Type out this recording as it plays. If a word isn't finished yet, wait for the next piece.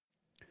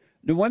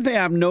The one thing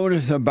I've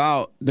noticed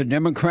about the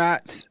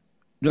Democrats,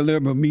 the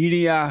liberal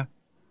media,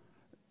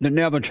 the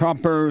never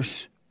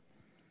Trumpers,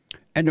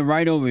 and the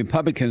right wing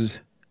Republicans,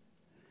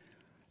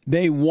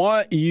 they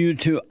want you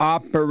to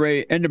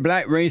operate, and the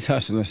black race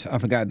hustlers, I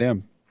forgot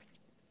them.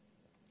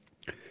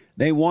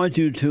 They want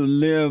you to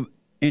live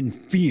in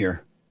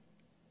fear.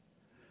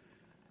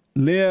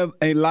 Live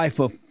a life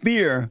of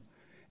fear,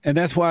 and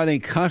that's why they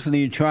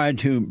constantly try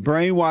to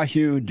brainwash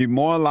you,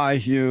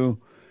 demoralize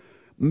you,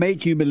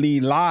 make you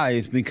believe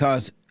lies,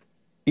 because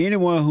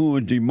anyone who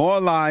is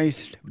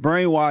demoralized,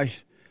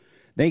 brainwashed,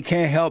 they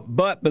can't help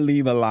but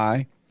believe a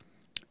lie.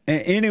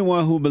 And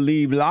anyone who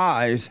believes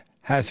lies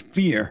has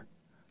fear.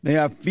 They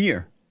have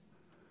fear.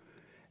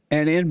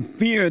 And in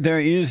fear, there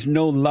is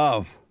no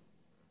love.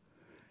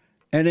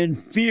 And in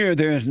fear,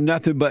 there is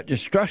nothing but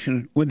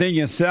destruction within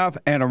yourself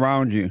and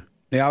around you,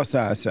 the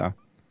outside self.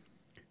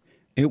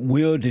 It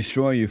will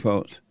destroy you,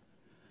 folks.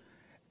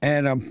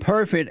 And a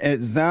perfect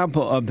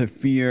example of the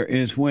fear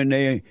is when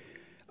they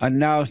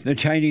announced the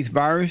Chinese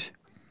virus,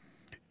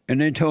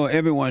 and they told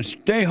everyone,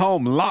 stay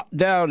home, lock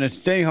down and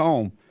stay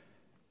home,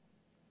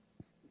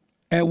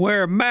 and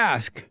wear a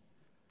mask.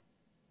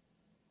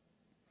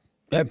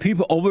 And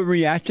people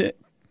overreacted,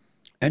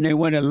 and they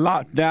went and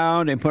locked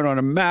down, they put on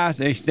a mask,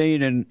 they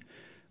stayed in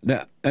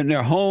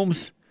their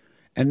homes,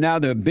 and now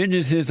their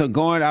businesses are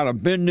going out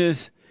of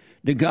business.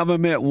 The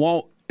government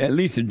won't, at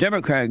least the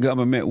Democratic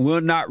government,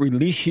 will not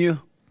release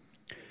you.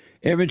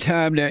 Every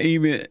time there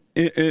even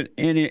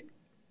any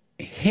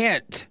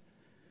hint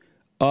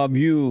of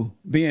you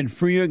being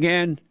free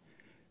again,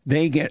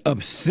 they get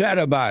upset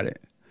about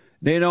it.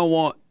 They don't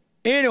want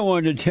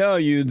anyone to tell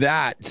you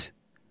that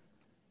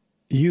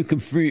you can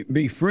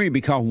be free,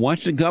 because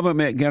once the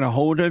government get a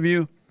hold of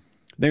you,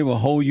 they will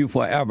hold you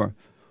forever.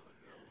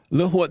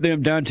 Look what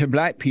they've done to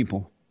black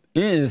people.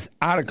 It is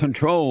out of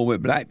control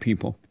with black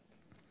people.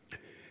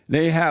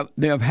 They have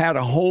had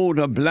a hold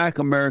of black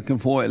American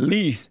for at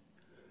least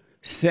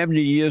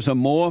 70 years or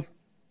more,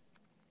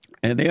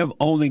 and they have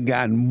only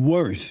gotten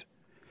worse.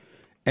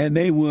 And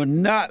they will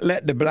not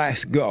let the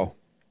blacks go.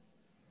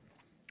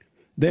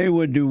 They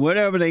will do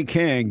whatever they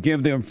can,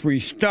 give them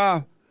free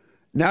stuff.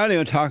 Now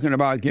they're talking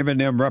about giving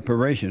them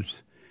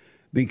reparations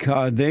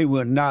because they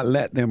will not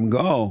let them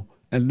go.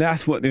 And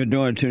that's what they're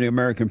doing to the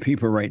American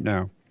people right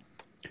now.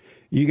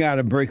 You got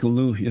to break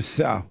loose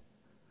yourself.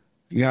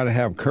 You got to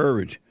have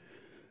courage.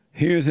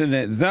 Here's an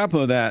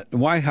example of that. The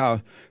White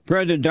House,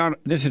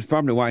 this is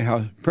from the White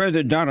House.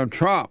 President Donald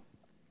Trump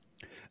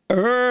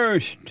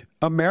urged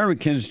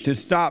Americans to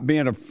stop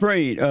being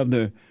afraid of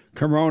the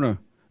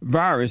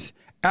coronavirus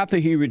after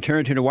he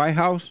returned to the White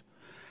House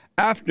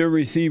after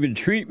receiving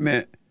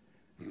treatment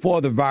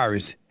for the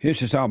virus. Here's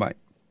the soundbite.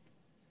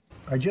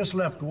 I just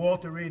left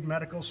Walter Reed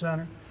Medical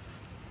Center,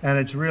 and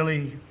it's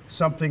really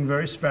something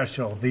very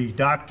special. The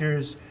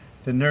doctors,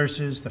 the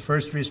nurses, the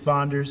first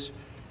responders,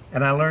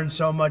 and I learned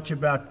so much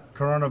about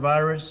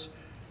coronavirus.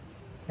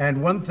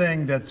 And one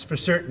thing that's for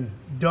certain,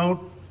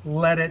 don't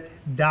let it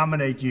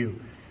dominate you.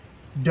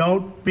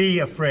 Don't be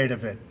afraid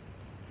of it.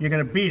 You're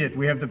going to beat it.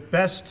 We have the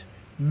best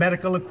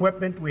medical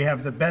equipment. We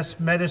have the best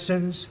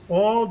medicines,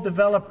 all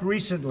developed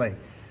recently.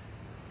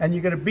 And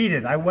you're going to beat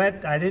it.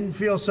 I didn't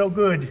feel so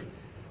good.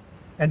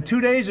 And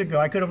 2 days ago,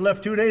 I could have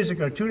left 2 days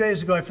ago. 2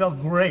 days ago, I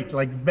felt great,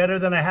 like better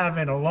than I have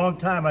in a long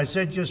time. I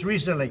said just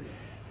recently,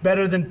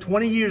 better than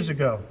 20 years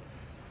ago.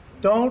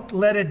 Don't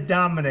let it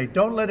dominate.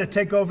 Don't let it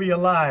take over your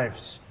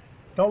lives.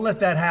 Don't let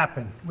that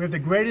happen. We have the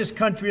greatest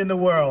country in the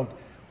world.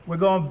 We're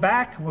going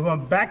back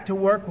to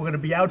work. We're going to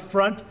be out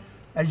front.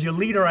 As your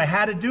leader, I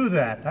had to do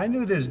that. I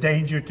knew there's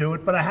danger to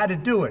it, but I had to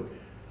do it.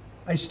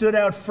 I stood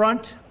out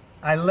front.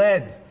 I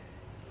led.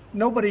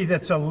 Nobody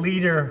that's a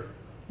leader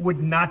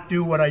would not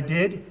do what I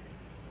did.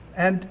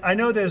 And I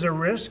know there's a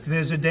risk,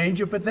 there's a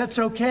danger, but that's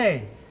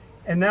okay.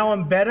 And now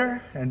I'm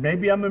better, and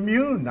maybe I'm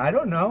immune. I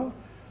don't know.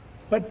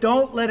 But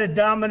don't let it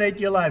dominate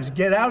your lives.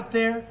 Get out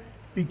there.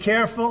 Be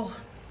careful.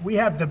 We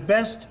have the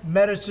best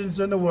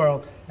medicines in the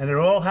world, and it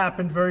all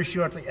happened very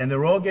shortly, and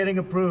they're all getting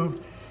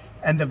approved,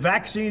 and the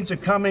vaccines are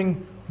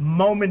coming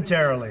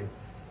momentarily.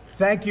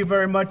 Thank you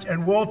very much.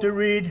 And Walter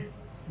Reed,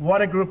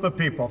 what a group of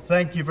people.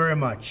 Thank you very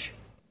much.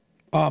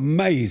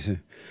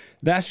 Amazing.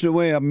 That's the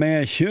way a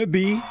man should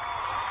be.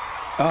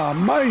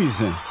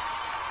 Amazing.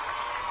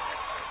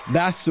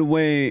 That's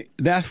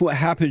what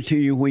happens to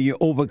you when you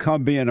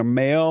overcome being a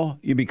male,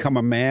 you become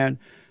a man.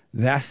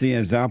 That's the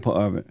example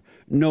of it.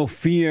 No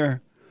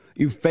fear.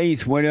 You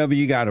face whatever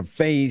you got to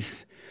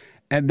face.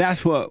 And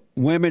that's what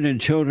women and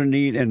children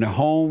need in the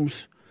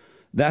homes.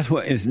 That's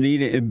what is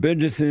needed in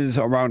businesses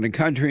around the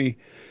country.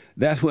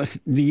 That's what's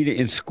needed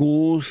in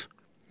schools.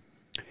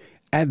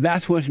 And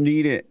that's what's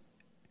needed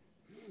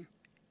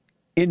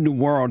in the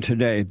world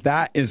today.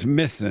 That is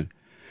missing.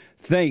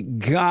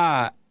 Thank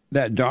God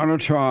that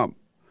Donald Trump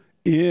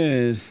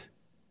is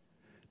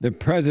the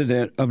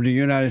president of the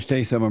United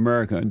States of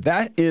America.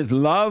 That is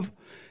love.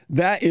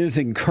 That is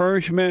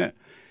encouragement.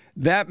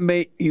 That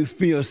makes you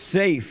feel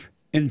safe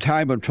in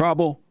time of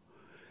trouble,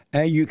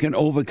 and you can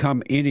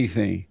overcome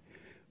anything.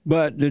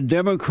 But the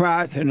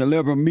Democrats and the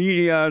liberal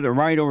media, the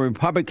right-wing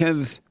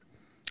Republicans,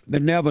 the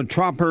Never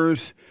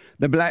Trumpers,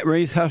 the black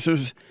race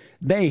hustlers,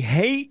 they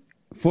hate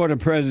for the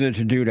president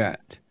to do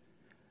that.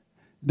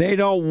 They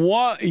don't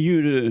want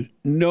you to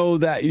know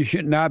that you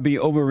should not be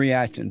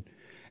overreacting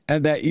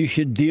and that you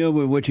should deal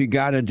with what you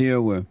got to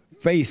deal with.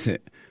 Face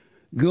it.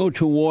 Go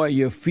toward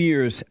your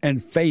fears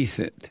and face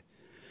it.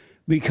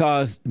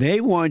 Because they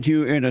want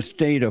you in a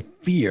state of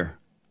fear,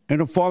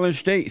 in a fallen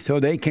state, so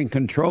they can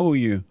control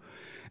you.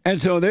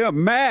 And so they're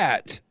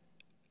mad,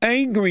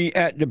 angry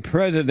at the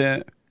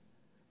president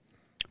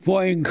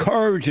for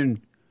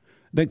encouraging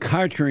the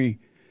country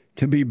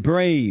to be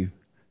brave,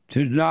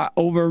 to not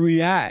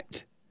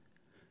overreact,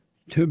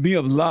 to be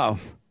of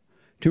love,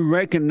 to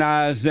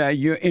recognize that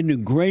you're in the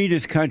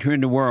greatest country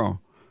in the world.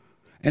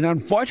 And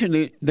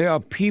unfortunately, there are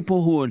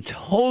people who are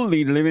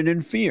totally living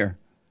in fear.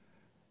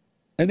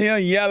 And they'll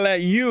yell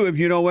at you if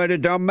you don't wear the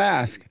dumb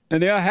mask.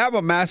 And they'll have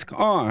a mask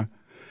on.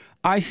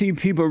 I see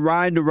people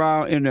riding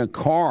around in their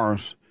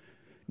cars,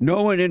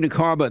 no one in the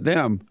car but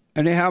them,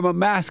 and they have a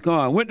mask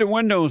on with the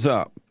windows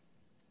up.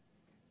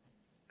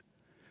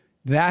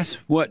 That's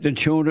what the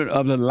children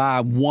of the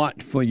lie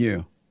want for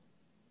you.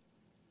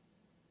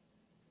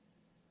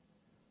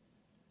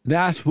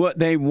 That's what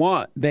they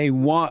want. They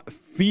want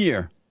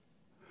fear.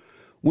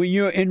 When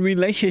you're in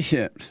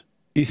relationships,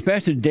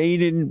 especially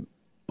dating,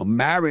 a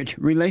marriage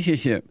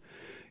relationship,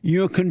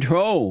 you're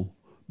controlled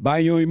by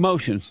your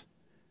emotions.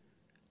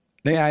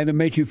 They either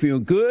make you feel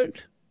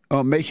good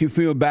or make you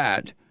feel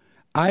bad.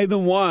 Either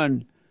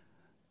one,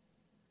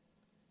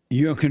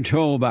 you're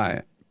controlled by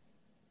it.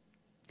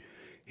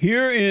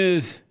 Here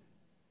is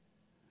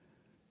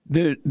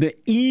the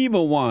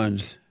evil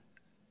ones,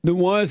 the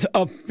ones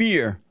of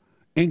fear,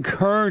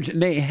 encourage.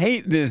 They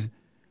hate this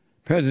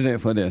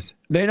president for this.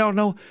 They don't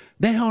know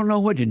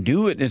what to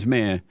do with this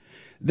man.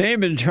 They've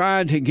been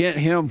trying to get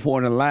him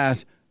for the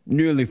last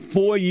nearly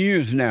 4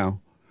 years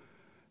now.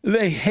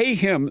 They hate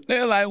him.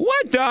 They're like,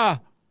 what the?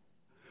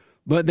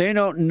 But they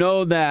don't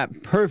know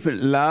that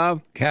perfect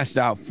love casts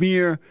out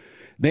fear.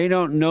 They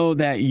don't know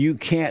that you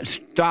can't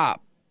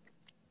stop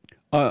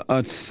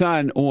a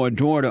son or a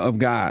daughter of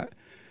God,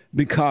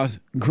 because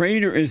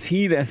greater is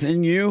he that's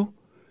in you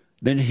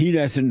than he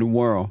that's in the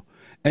world.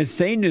 And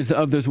Satan is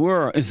of this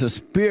world. It's a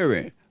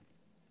spirit.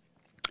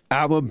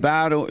 Our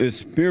battle is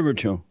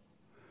spiritual.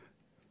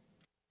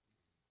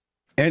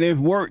 And it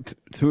worked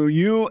through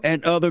you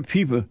and other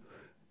people,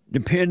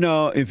 depending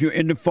on if you're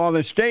in the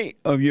fallen state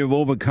or you've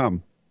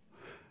overcome.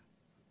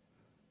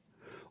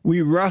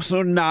 We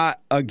wrestle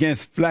not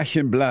against flesh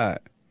and blood,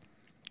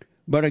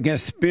 but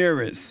against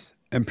spirits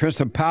and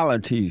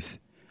principalities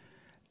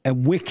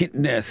and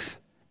wickedness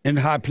in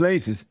high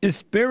places. It's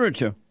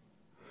spiritual.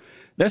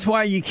 That's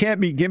why you can't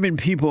be giving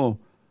people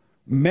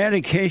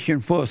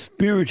medication for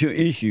spiritual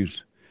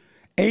issues.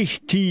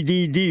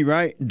 HTDD,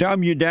 right?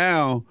 Dumb you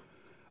down.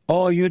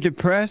 Oh, you're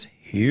depressed?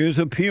 Here's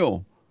a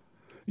pill.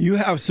 You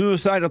have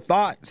suicidal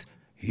thoughts?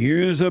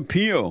 Here's a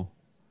pill.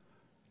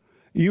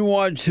 You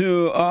want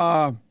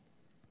to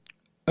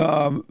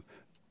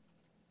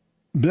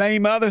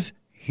blame others?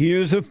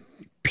 Here's a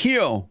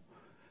pill.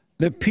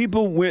 The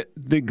people with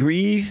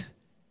degrees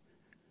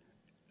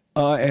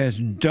are as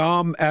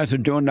dumb as a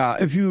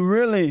doorknob. If you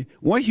really,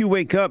 once you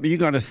wake up, you're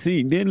going to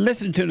see, then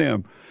listen to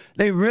them.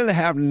 They really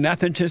have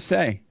nothing to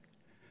say.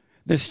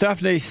 The stuff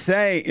they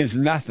say is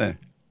nothing.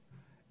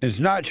 It's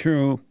not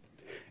true.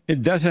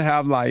 It doesn't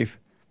have life.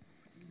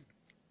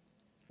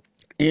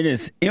 It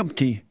is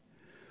empty.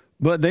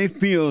 But they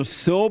feel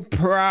so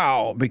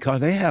proud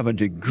because they have a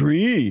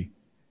degree.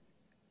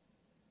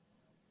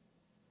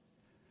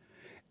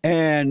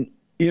 And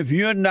if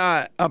you're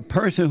not a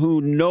person who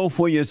know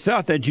for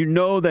yourself that you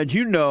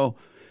know,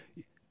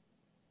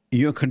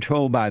 you're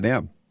controlled by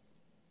them.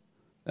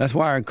 That's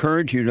why I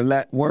encourage you to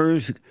let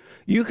words,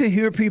 you can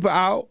hear people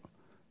out,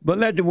 but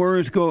let the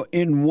words go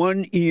in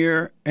one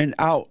ear and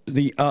out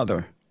the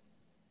other.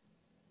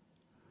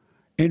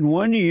 In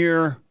one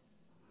ear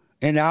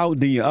and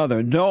out the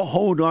other. Don't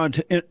hold on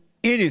to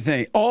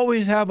anything.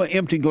 Always have an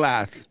empty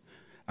glass.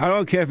 I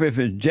don't care if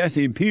it's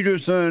Jesse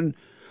Peterson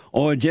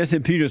or Jesse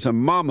Peterson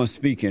mama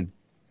speaking.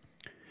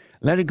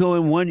 Let it go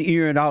in one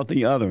ear and out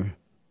the other.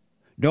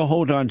 Don't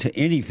hold on to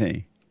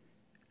anything.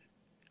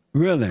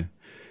 Really.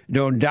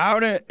 Don't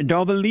doubt it.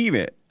 Don't believe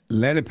it.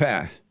 Let it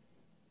pass.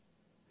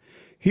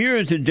 Here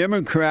is the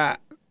Democrat.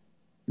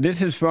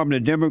 This is from the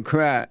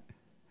Democrat.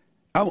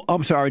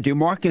 I'm sorry,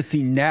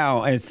 Democracy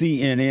Now! And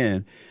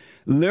CNN.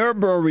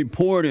 Liberal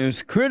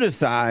reporters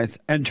criticize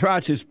and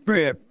try to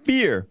spread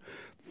fear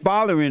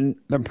following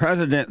the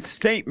president's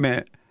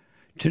statement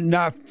to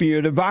not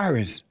fear the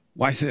virus.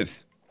 Watch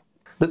this.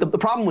 The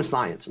problem with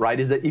science, right,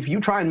 is that if you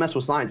try and mess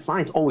with science,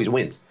 science always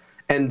wins.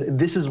 And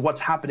this is what's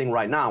happening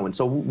right now. And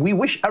so we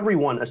wish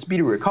everyone a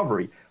speedy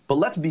recovery. But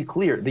let's be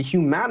clear, the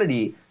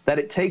humanity that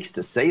it takes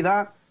to say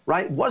that,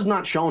 right, was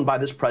not shown by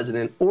this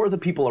president or the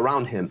people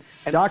around him.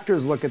 And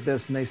doctors look at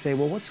this and they say,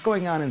 well, what's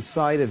going on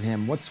inside of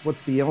him?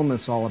 What's the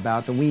illness all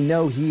about? And we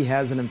know he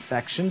has an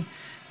infection.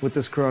 with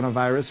this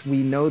coronavirus. We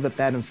know that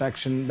that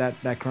infection,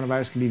 that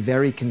coronavirus can be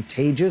very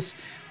contagious,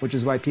 which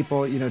is why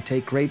people,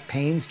 take great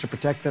pains to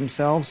protect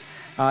themselves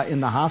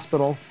in the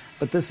hospital.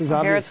 But this is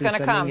obviously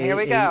sending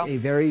a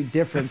very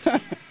different,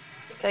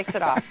 takes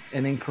it off,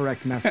 an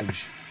incorrect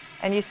message.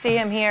 And you see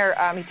him here,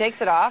 he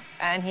takes it off,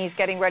 and he's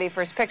getting ready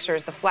for his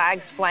pictures. The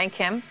flags flank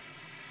him.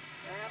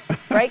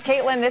 Right,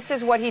 Caitlin, this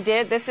is what he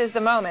did. This is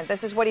the moment.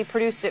 This is what he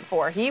produced it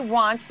for. He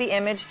wants the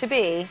image to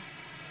be,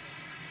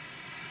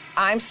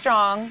 I'm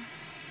strong.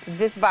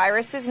 This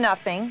virus is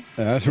nothing.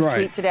 That's his right.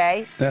 Tweet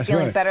today. That's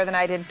feeling right. better than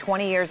I did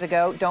 20 years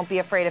ago. Don't be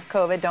afraid of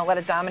COVID. Don't let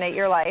it dominate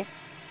your life.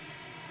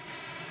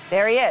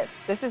 There he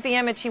is. This is the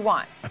image he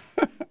wants.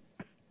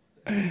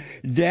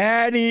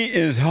 Daddy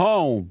is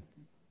home.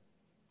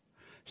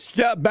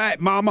 Step back,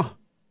 mama.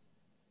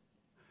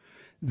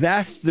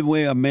 That's the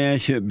way a man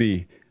should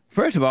be.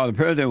 First of all, the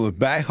president was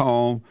back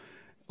home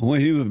when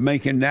he was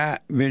making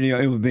that video.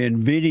 It was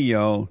being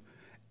videoed,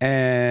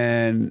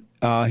 and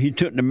he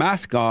took the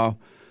mask off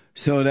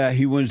so that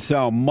he wouldn't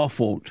sound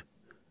muffled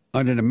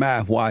under the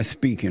mask while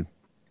speaking.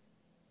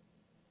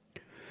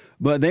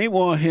 But they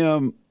want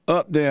him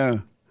up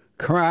there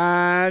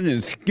crying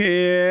and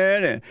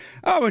scared, and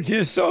I was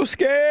just so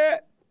scared.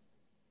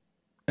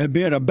 And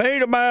being a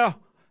beta male,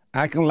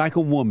 acting like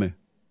a woman.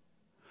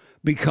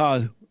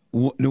 Because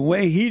the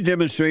way he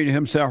demonstrated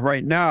himself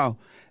right now,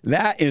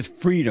 that is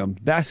freedom.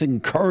 That's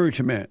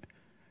encouragement.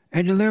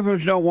 And the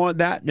liberals don't want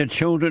that, the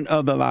children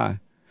of the lie.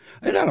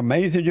 Isn't that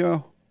amazing,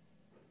 Joe?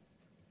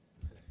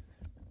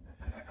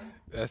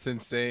 That's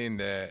insane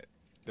that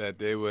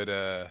they would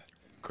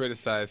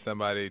criticize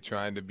somebody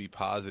trying to be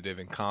positive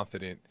and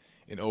confident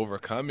in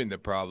overcoming the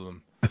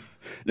problem.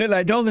 They're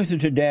like, don't listen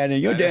to Daddy.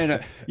 Your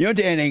dad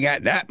ain't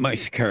got that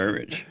much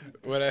courage.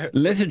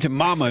 Listen to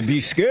Mama and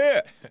be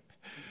scared.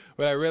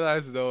 What I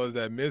realized, though, is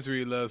that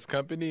misery loves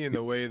company in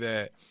the way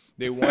that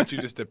they want you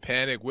just to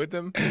panic with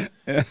them,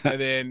 and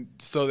then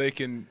so they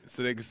can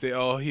say,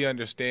 "Oh, he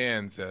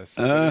understands us."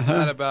 But it's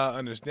not about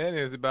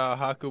understanding; it's about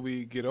how could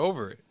we get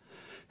over it.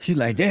 She's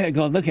like, Dad,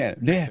 go look at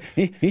him. Dad,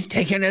 he's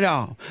taking it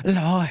all.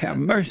 Lord have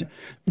mercy.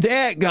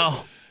 Dad,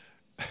 go.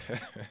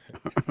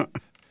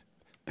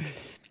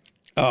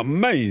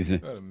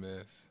 Amazing. What a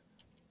mess.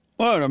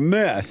 What a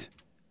mess.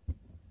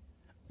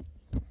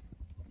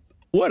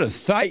 What a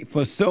sight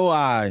for sore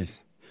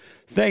eyes.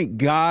 Thank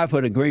God for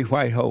the great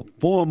white hope.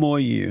 4 more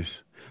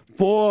years.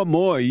 4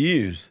 more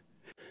years.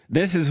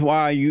 This is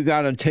why you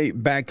got to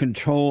take back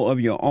control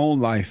of your own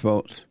life,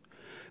 folks.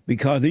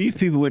 Because these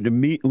people with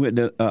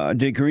the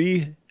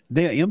degrees,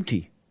 they're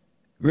empty.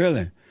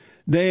 Really.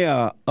 They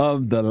are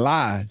of the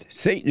lie.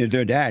 Satan is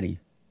their daddy.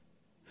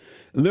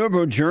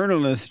 Liberal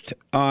journalists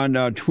on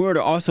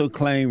Twitter also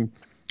claim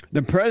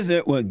the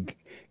president was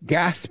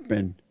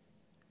gasping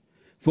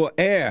for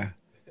air.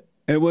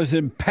 It was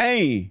in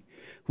pain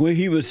when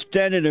he was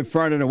standing in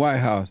front of the White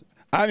House.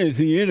 I didn't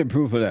see any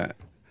proof of that.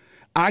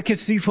 I can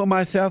see for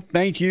myself,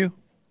 thank you.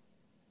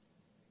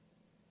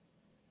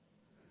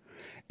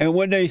 And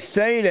when they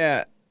say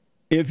that,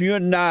 if you're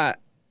not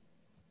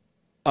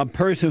a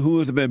person who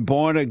has been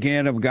born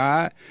again of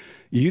God,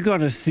 you're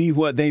going to see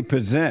what they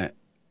present.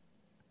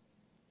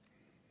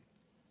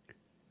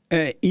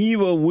 And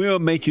evil will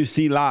make you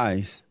see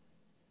lies.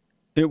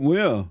 It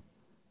will.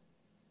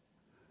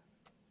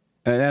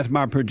 And as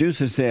my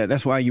producer said,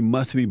 that's why you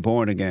must be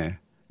born again.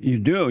 You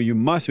do. You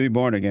must be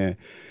born again.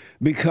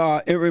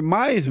 Because it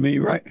reminds me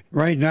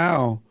right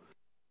now,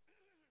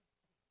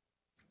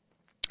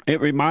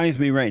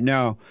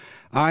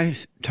 I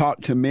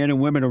talk to men and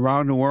women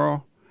around the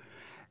world,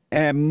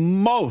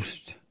 and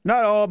most,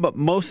 not all, but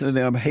most of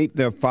them hate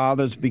their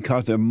fathers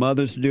because their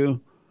mothers do.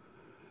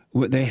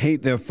 They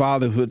hate their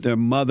fathers with their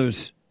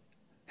mother's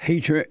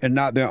hatred and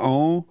not their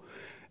own.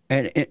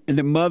 And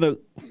the mother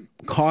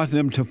caused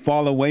them to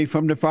fall away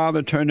from the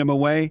father, turn them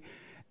away,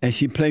 and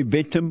she played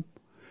victim.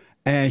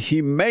 And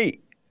she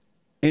made,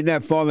 in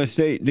that fallen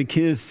state, the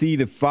kids see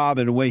the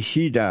father the way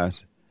she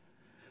does.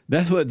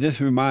 That's what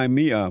this reminds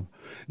me of.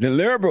 The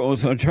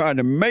liberals are trying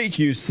to make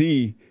you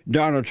see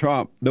Donald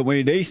Trump the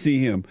way they see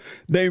him.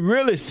 They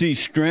really see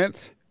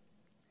strength,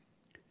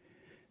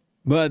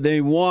 but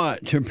they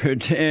want to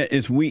pretend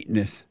it's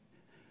weakness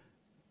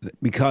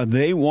because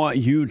they want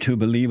you to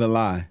believe a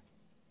lie.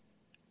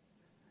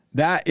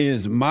 That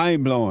is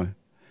mind-blowing.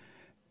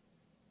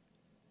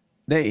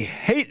 They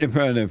hate the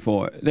president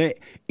for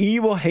it.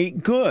 Evil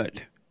hate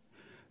good,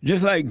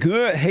 just like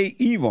good hate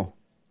evil.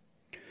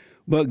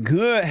 But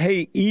good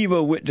hate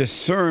evil with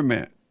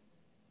discernment,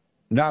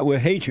 not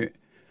with hatred,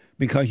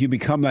 because you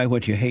become like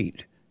what you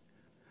hate.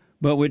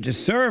 But with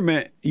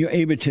discernment, you're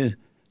able to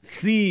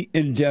see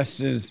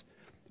injustice,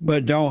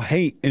 but don't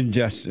hate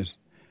injustice.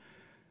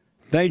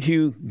 Thank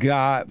you,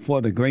 God,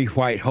 for the great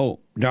white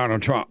hope,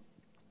 Donald Trump.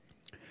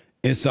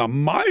 It's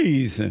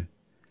amazing.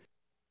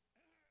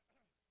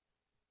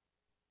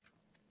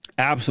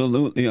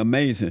 Absolutely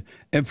amazing.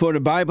 And for the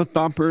Bible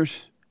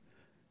thumpers,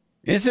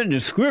 it's in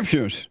the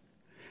scriptures.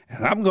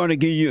 And I'm going to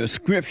give you a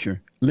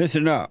scripture.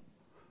 Listen up.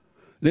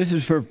 This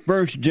is for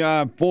 1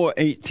 John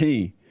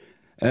 4:18.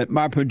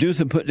 My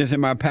producer put this in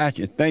my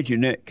package. Thank you,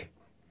 Nick.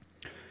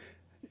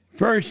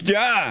 1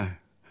 John,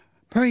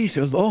 praise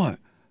the Lord,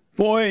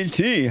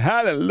 4:18,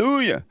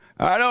 hallelujah.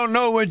 I don't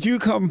know what you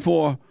come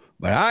for,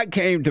 but I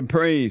came to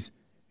praise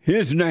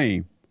his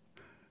name.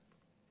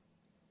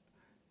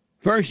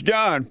 1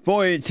 John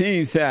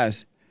 4:18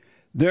 says,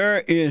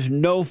 there is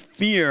no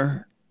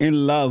fear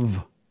in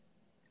love.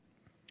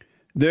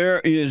 There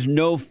is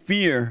no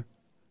fear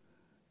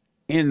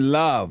in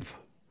love,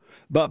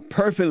 but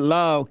perfect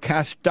love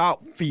casts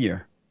out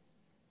fear,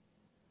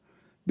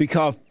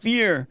 because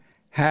fear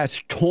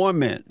has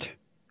torment.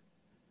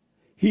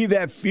 He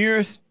that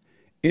fears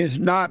is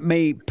not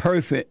made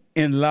perfect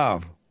in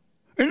love.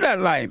 Isn't that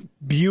like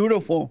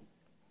beautiful?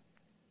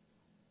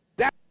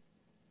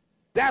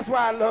 That's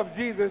why I love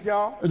Jesus,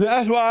 y'all.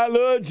 That's why I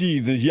love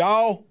Jesus,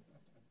 y'all.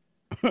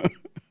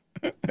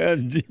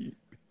 That's deep.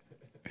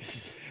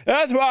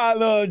 That's why I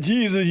love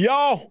Jesus,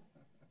 y'all.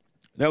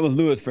 That was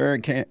Louis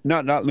Farrakhan,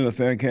 not Louis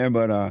Farrakhan,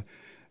 but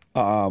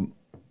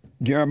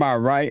Jeremiah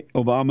Wright,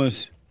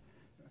 Obama's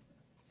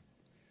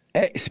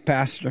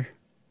ex-pastor.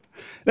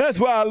 That's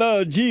why I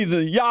love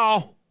Jesus,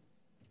 y'all.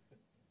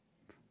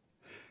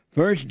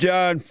 1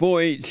 John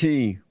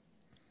 4:18.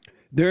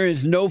 There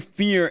is no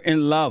fear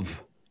in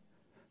love,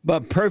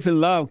 but perfect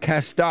love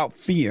casts out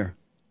fear.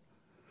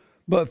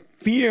 But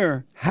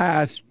fear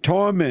has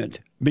torment,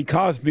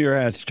 because fear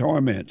has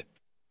torment.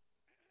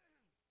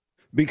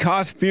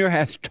 Because fear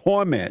has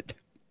torment,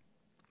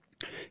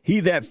 he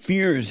that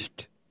fears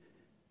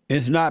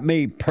is not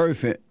made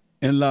perfect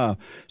in love.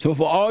 So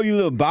for all you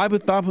little Bible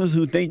thumpers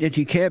who think that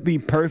you can't be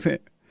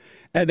perfect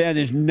and that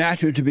it's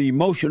natural to be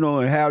emotional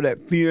and have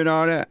that fear and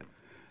all that,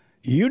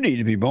 you need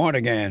to be born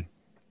again.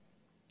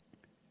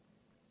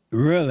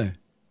 Really.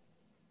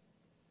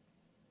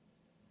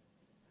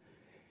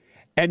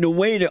 And the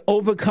way to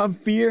overcome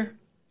fear,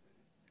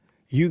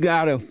 you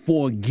got to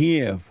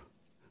forgive.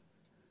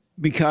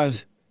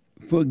 Because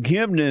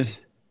forgiveness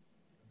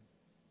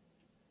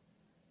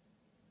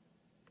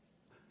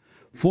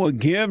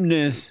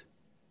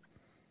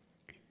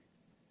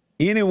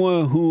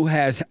anyone who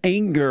has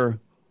anger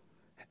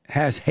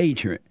has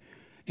hatred.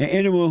 And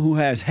anyone who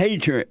has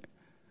hatred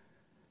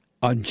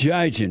are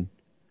judging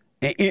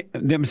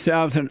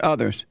themselves and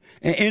others.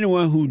 And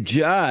anyone who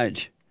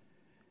judge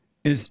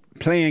is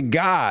playing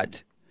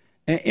God.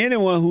 And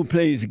anyone who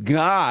plays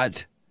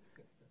God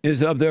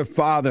is of their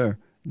father,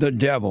 the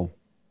devil.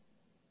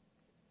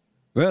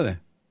 Really?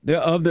 They're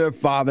of their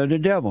father, the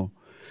devil.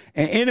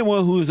 And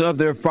anyone who's of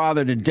their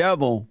father, the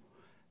devil,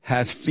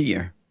 has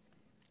fear.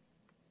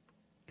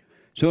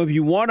 So if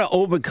you want to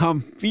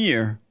overcome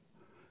fear,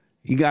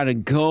 you got to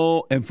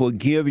go and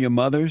forgive your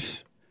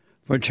mothers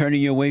for turning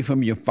you away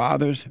from your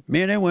fathers,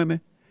 men and women,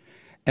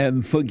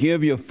 and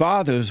forgive your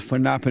fathers for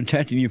not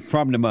protecting you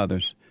from the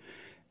mothers.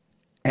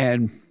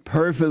 And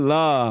perfect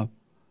love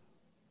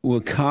will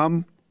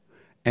come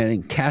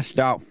and cast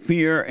out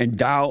fear and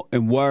doubt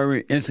and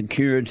worry,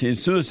 insecurity, and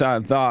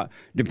suicide thought,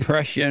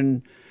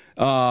 depression,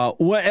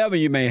 whatever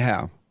you may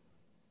have.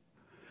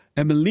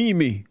 And believe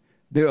me,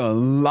 there are a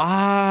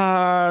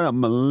lot of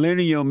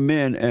millennial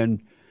men and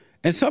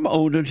some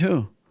older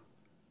too,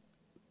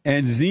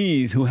 and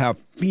Z's who have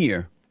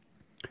fear.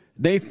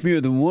 They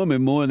fear the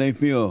woman more than they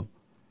fear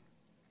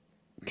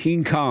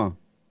King Kong.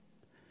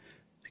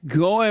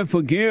 Go and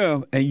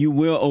forgive, and you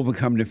will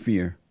overcome the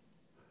fear.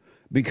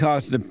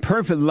 Because the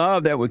perfect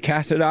love that will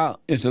cast it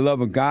out is the love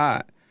of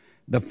God,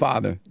 the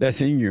Father, that's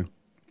in you.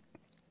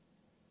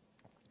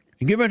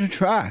 Give it a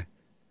try.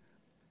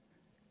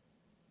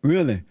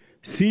 Really.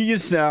 See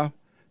yourself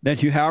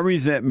that you have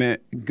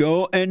resentment.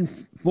 Go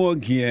and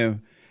forgive,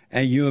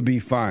 and you'll be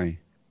fine.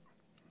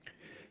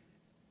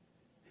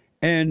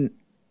 And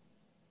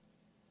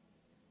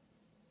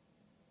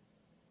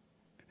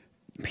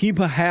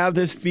people have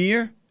this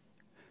fear,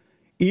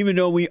 even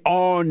though we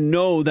all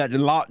know that the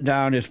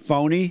lockdown is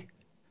phony.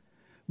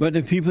 But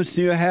the people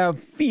still have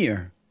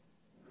fear.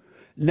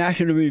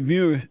 National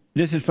Review,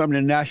 this is from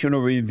the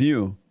National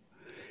Review.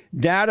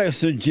 Data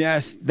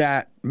suggests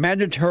that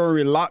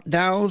mandatory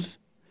lockdowns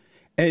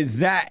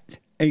is at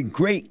a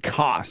great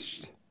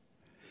cost.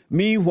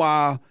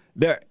 Meanwhile,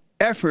 their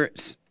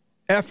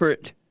effect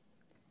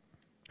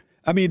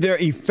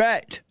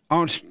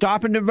on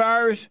stopping the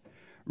virus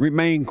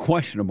remain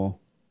questionable.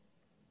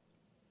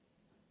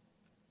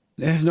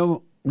 There's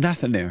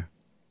nothing there.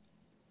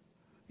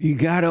 You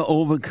got to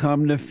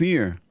overcome the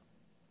fear.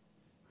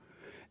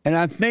 And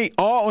I think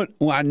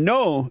I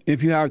know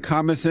if you have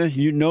common sense,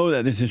 you know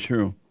that this is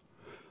true.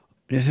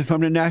 This is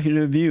from the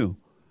National Review.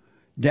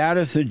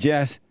 Data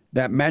suggests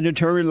that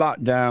mandatory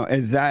lockdown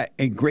is at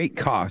a great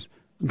cost.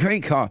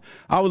 Great cost.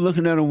 I was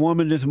looking at a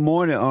woman this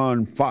morning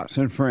on Fox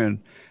and Friends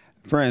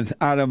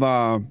out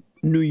of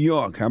New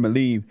York, I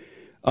believe.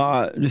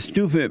 The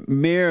stupid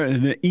mayor,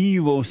 the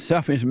evil,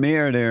 selfish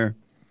mayor there,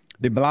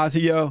 de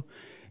Blasio,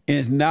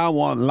 is now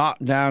on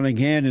lockdown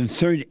again in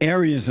certain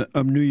areas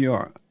of New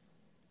York.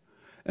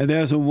 And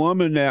there's a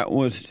woman that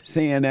was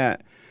saying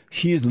that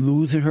she is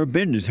losing her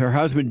business. Her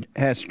husband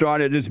has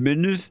started this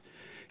business.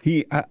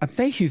 I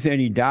think she said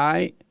he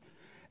died,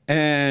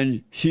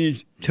 and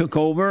she took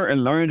over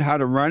and learned how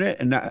to run it,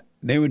 and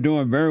they were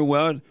doing very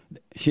well.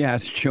 She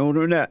has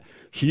children that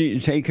she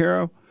needs to take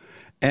care of,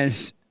 and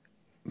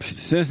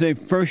since they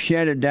first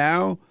shut it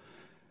down,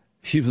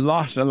 she's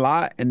lost a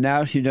lot, and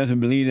now she doesn't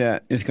believe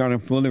that it's going to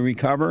fully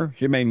recover.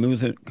 She may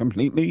lose it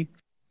completely.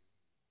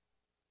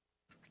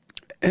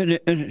 And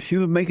she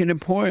was making the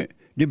point,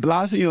 de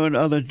Blasio and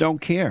others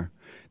don't care.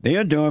 They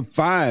are doing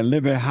fine,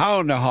 living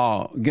hall to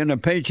hall, getting a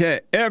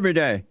paycheck every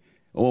day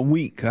or a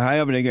week,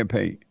 however they get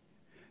paid.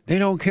 They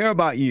don't care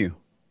about you.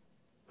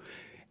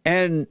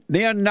 And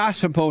they are not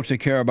supposed to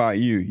care about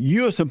you.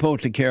 You're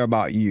supposed to care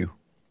about you.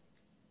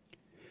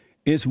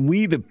 It's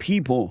we the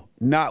people,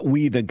 not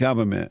we the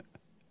government.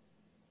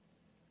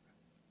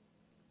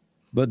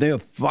 But they're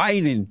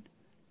fighting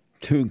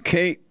to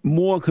take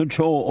more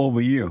control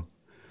over you.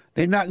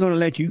 They're not going to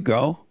let you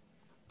go.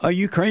 Are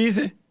you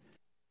crazy?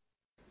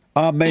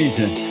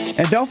 Amazing.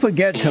 And don't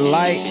forget to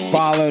like,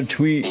 follow,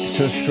 tweet,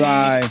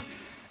 subscribe,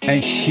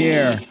 and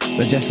share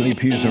the Jesse Lee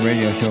Peterson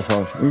radio show,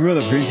 folks. We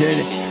really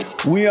appreciate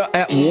it. We are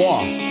at war.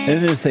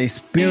 It is a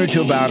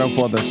spiritual battle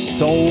for the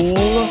soul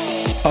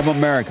of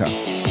America.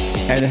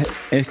 And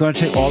it's going to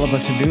take all of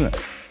us to do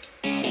it.